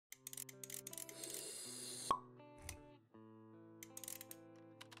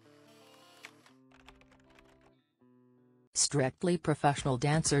Strictly professional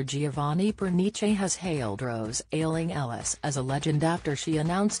dancer Giovanni has hailed Rose Ayling-Ellis as a legend after she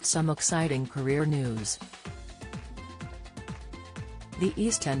announced some exciting career news. The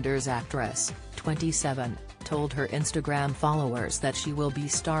EastEnders actress, 27, told her Instagram followers that she will be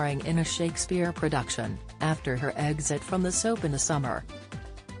starring in a Shakespeare production, after her exit from the soap in the summer.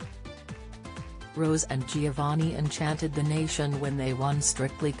 Rose and Giovanni enchanted the nation when they won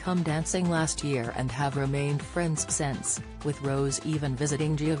Strictly Come Dancing last year and have remained friends since, with Rose even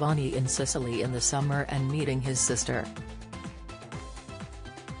visiting Giovanni in Sicily in the summer and meeting his sister.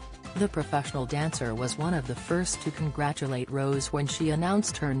 The professional dancer was one of the first to congratulate Rose when she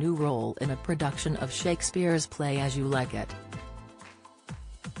announced her new role in a production of Shakespeare's play As You Like It.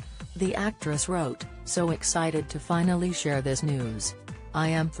 The actress wrote, "So excited to finally share this news. I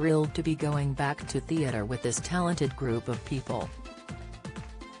am thrilled to be going back to theater with this talented group of people.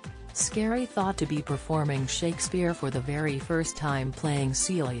 Scary thought to be performing Shakespeare for the very first time playing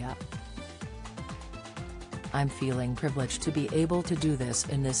Celia. I'm feeling privileged to be able to do this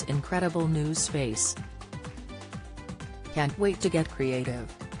in this incredible new space. Can't wait to get creative."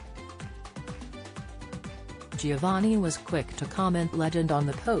 Giovanni was quick to comment "legend" on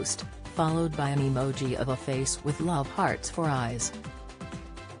the post, followed by an emoji of a face with love hearts for eyes.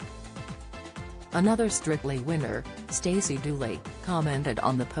 Another Strictly winner, Stacey Dooley, commented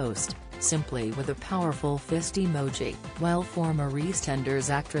on the post, simply with a powerful fist emoji, while former EastEnders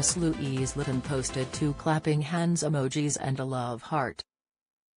actress Louise Lytton posted two clapping hands emojis and a love heart.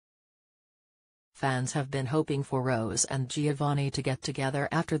 Fans have been hoping for Rose and Giovanni to get together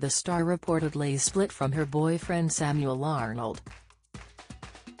after the star reportedly split from her boyfriend Samuel Arnold.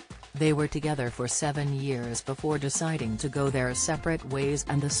 They were together for 7 years before deciding to go their separate ways,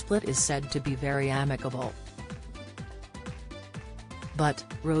 and the split is said to be very amicable. But,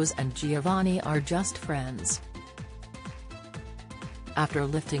 Rose and Giovanni are just friends. After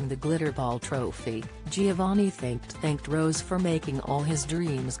lifting the Glitter Ball trophy, Giovanni thanked Rose for making all his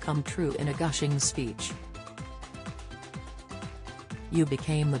dreams come true in a gushing speech. "You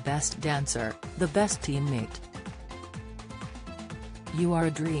became the best dancer, the best teammate. You are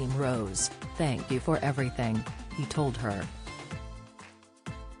a dream, Rose, thank you for everything," he told her.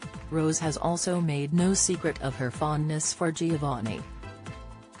 Rose has also made no secret of her fondness for Giovanni.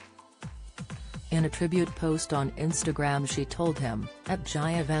 In a tribute post on Instagram she told him, "At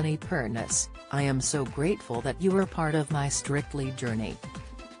Giovanni Pernis, I am so grateful that you were part of my Strictly journey.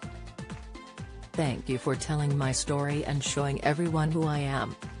 Thank you for telling my story and showing everyone who I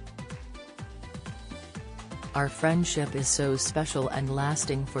am. Our friendship is so special and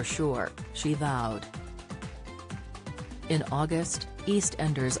lasting for sure," she vowed. In August,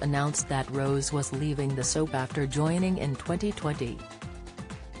 EastEnders announced that Rose was leaving the soap after joining in 2020.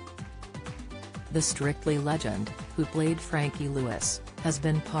 The Strictly legend, who played Frankie Lewis, has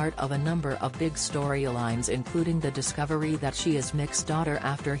been part of a number of big storylines, including the discovery that she is Mick's daughter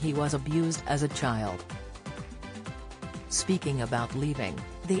after he was abused as a child. Speaking about leaving,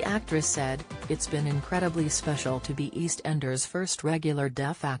 the actress said, "It's been incredibly special to be EastEnders' first regular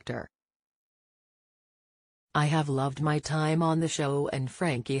deaf actor. I have loved my time on the show and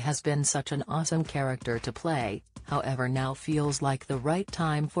Frankie has been such an awesome character to play, however now feels like the right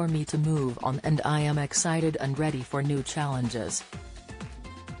time for me to move on and I am excited and ready for new challenges.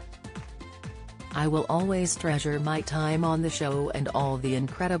 I will always treasure my time on the show and all the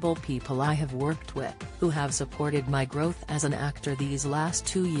incredible people I have worked with, who have supported my growth as an actor these last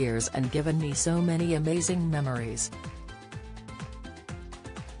 2 years and given me so many amazing memories."